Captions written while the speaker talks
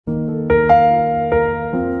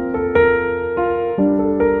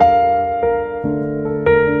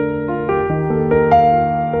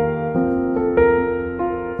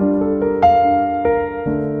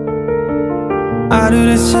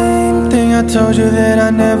same thing I told you that I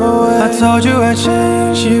never would. I told you I'd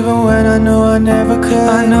change even when I knew I never could.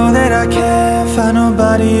 I know that I can't find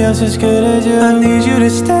nobody else as good as you. I need you to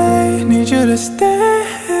stay, need you to stay.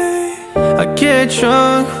 I get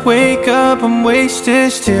drunk, wake up, I'm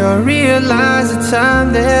wasted still. I realize the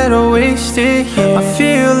time that I wasted here. I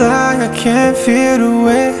feel like I can't feel the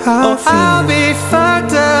way I feel. I'll be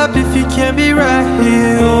fucked up if you can't be right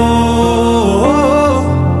here.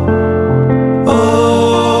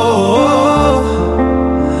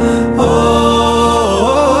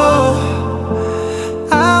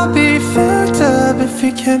 I'll be fucked up if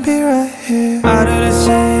you can't be right here. I do the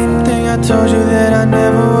same thing I told you that I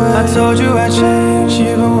never would. I told you I'd change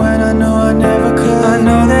even when I knew I never could. I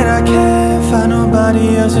know that I can't find nobody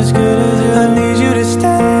else as good as you. I need you to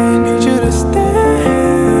stay, need you to stay.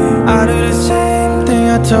 I do the same thing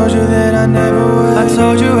I told you that I never would. I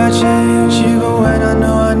told you I'd change even when I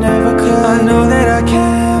knew I never could. I know that I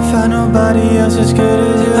can't find nobody else as good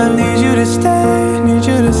as you. I need you to stay, need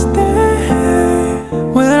you to stay.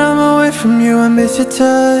 When I'm away from you I miss your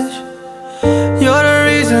touch. You're the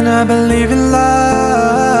reason I believe in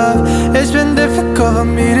love. It's been difficult for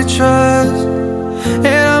me to trust,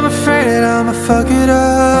 and I'm afraid that I'ma fuck it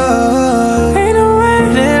up. Ain't no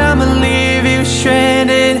way that I'ma leave you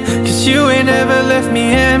stranded, cause you ain't never left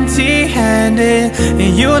me empty-handed.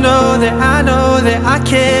 And you know that I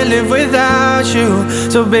can't live without you.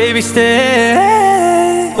 So baby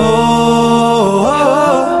stay. Oh, oh,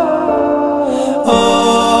 oh,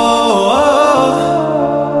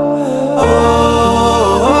 oh,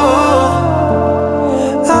 oh.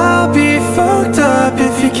 I'll be fucked up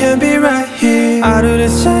if you can't be right here. I do the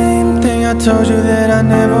same thing I told you that I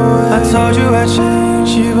never would. I told you I'd change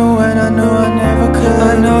even when I knew I never could.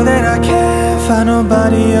 I know that I can't find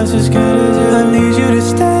nobody else as good as you. I need you to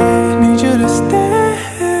stay, need you to stay.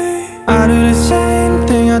 I do the same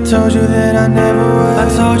thing I told you that I never would. I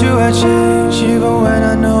told you I'd change even when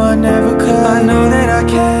I knew I never could. I know that I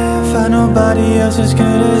can't find nobody else as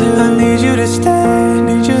good as you. I need you to stay,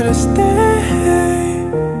 need you to stay.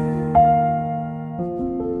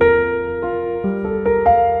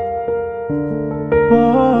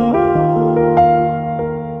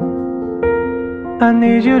 I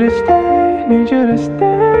need you to stay, need you to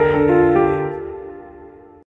stay.